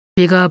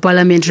Speaker of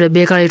Parliament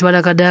Rebecca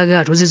Letwala Kadaga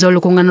atuuzizza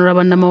olukungaana lwa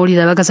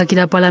bannamawulire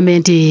abakasakira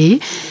Parliament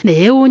naye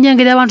yeewuunya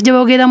engeri abantu gye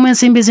boogeramu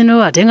ensimbi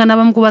zino ate nga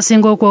n'abamu ku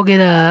basinga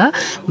okwogera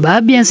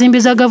babbye ensimbi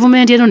za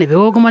gavumenti eno ne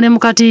beewogoma ne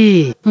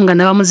mukati nga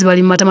n'abamuzi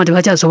bali mu matama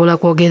tebakyasobola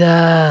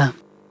kwogera.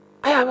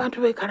 Aya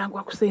abantu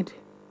beekalangula ku ssente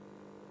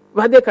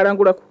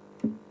badeekalangulako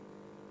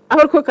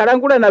abaliko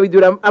ekalangula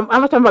nabijula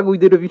amatama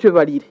gawidero bitwe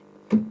baliire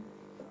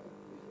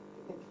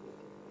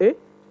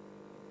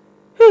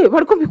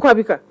baliko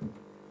bikwabika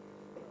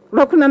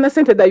lwakuna na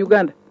sente da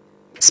Uganda.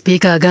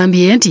 Speaker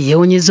agambye nti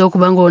yeewunyizza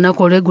okuba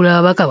ng'olunaku olw'eggulu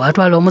ababaka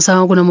baatwala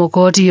omusango guno mu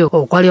kkooti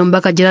okwali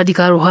omubaka Gerard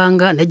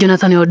Karuhanga ne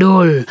Jonathan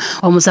Odol.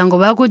 Omusango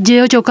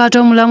baaguggyeyo kyokka ate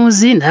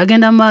omulamuzi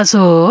n'agenda mu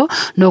maaso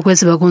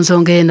n'okwesiba ku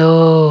nsonga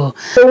eno.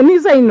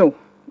 Ewuniza ino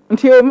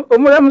nti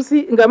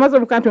omulamuzi ng'amaze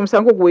omukanti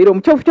omusango guwere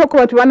omukyofu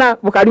ky'okuba nti bana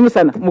bukali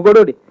musana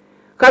mugolole.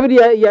 Kabiri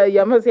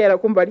yamaze yala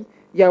kumbali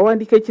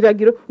yawandiika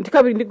ekiragiro nti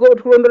kabiri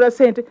ndikulondola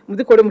sente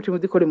muzikole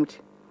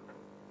muti.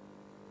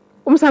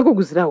 Umusango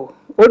guzirawo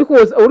oli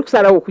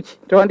kusalawo kuki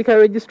tawandika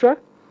registrar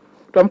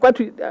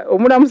twamukwatu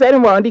omulamuzi ali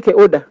mwandike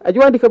order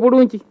ajiwandika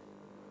bulungi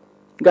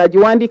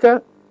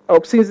ngajiwandika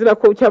okusinzira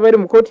ko kyabaire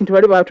mu court nti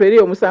bali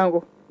batwereye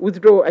omusango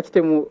withdraw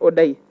akite mu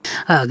order ye.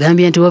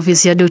 Agambye nti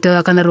office ya Dr.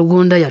 Akana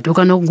Rugunda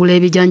yatuuka n'okugula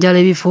ebijanjalo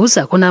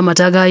ebifuusa ko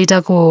n'amataga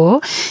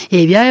ayitako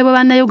ebyayebwa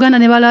bannayuganda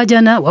ne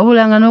balajana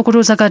wabulanga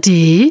n'okutuusa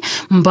kati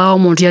mpaawo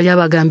omuntu yali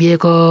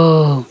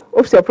abagambyeko.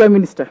 Office ya Prime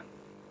Minister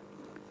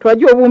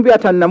twajja obumbi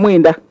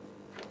 59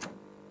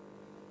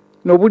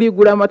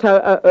 nobuligula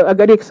amata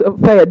agali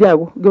expired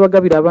yago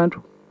gebagabira abantu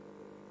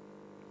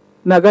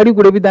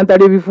nagaligula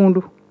ebidantale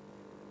ebivundu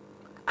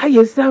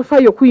aye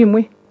safayo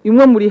kuimwe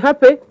imwe muri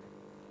hape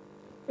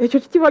ekyo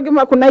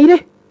kikibagemako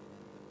naire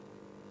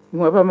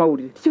mwaba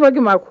mawulire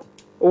kikibagemako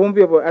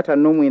obumbi obwo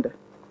atanomwenda.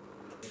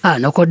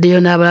 Nokoddeyo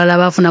n'abalala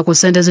bafuna ku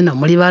ssente zino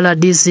muli bala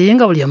DC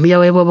nga buli omu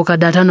yaweebwa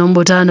obukadde 5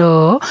 mu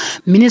 5.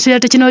 Minisitule ya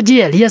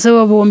tekinologiya yali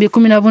yasaba obuwumbi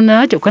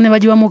 14 kyokka ne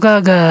bagiwa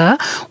 6.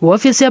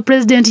 Woofiisi ya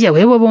pulezidenti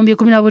yaweebwa obuwumbi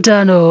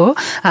 15.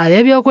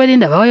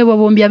 Ab'ebyokwerinda baweebwa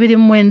obuwumbi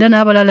 29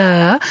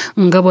 n'abalala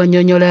nga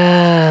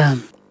bw'annyonnyola.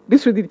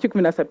 Disitulikiti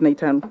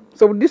 13.5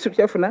 so buli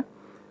disitulikiti yafuna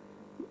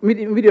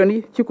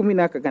miliyoni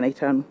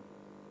 15.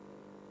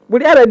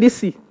 Buli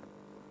RDC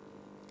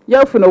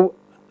yafuna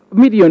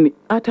miliyoni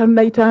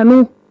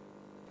 5.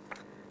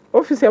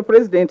 Office ya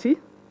President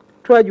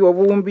twaji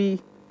obuwumbi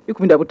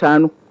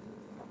 15.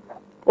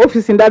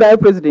 Office ndala ya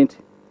President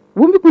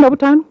obuwumbi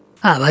 15.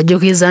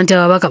 Abajjukiza nti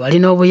ababaka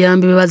balina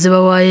obuyambi bwe bazze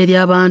bawaayo eri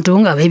abantu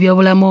nga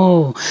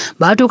b'ebyobulamu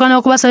baatuuka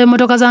n'okubasaba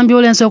emmotoka za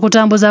ambulensi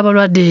okutambuza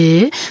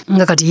abalwadde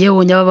nga kati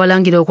yeewuunya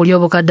babalangira okulya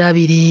obukadde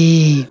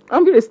 2.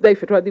 Ambulance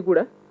daife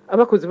twadigula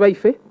abakozi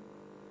baife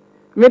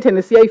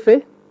maintenance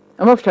yaife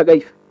amafuta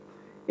gaife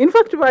in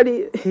fact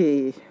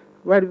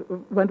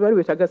bantu bali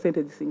wetaga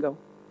sente zisingawo.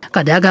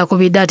 Kadaga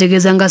akubidde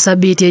ategeeza nga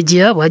Sabbiiti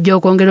ejja bw'ajja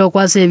okwongera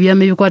okwasa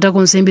ebyama ebikwata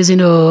ku nsimbi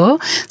zino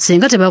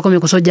singa tebakomye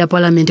kusojja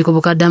Parliament ku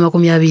bukadde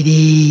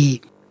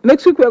 20.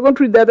 Next week we are going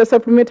to read the other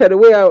supplementary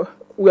where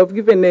we have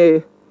given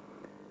a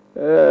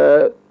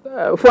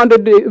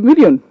 400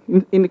 million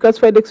in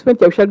classified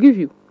expenditure. We shall give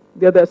you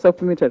the other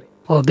supplementary.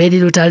 Obedi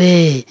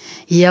Lutale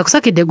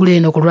yakusakidde eggulu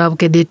eno ku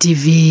Lwabukedde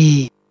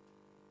TV.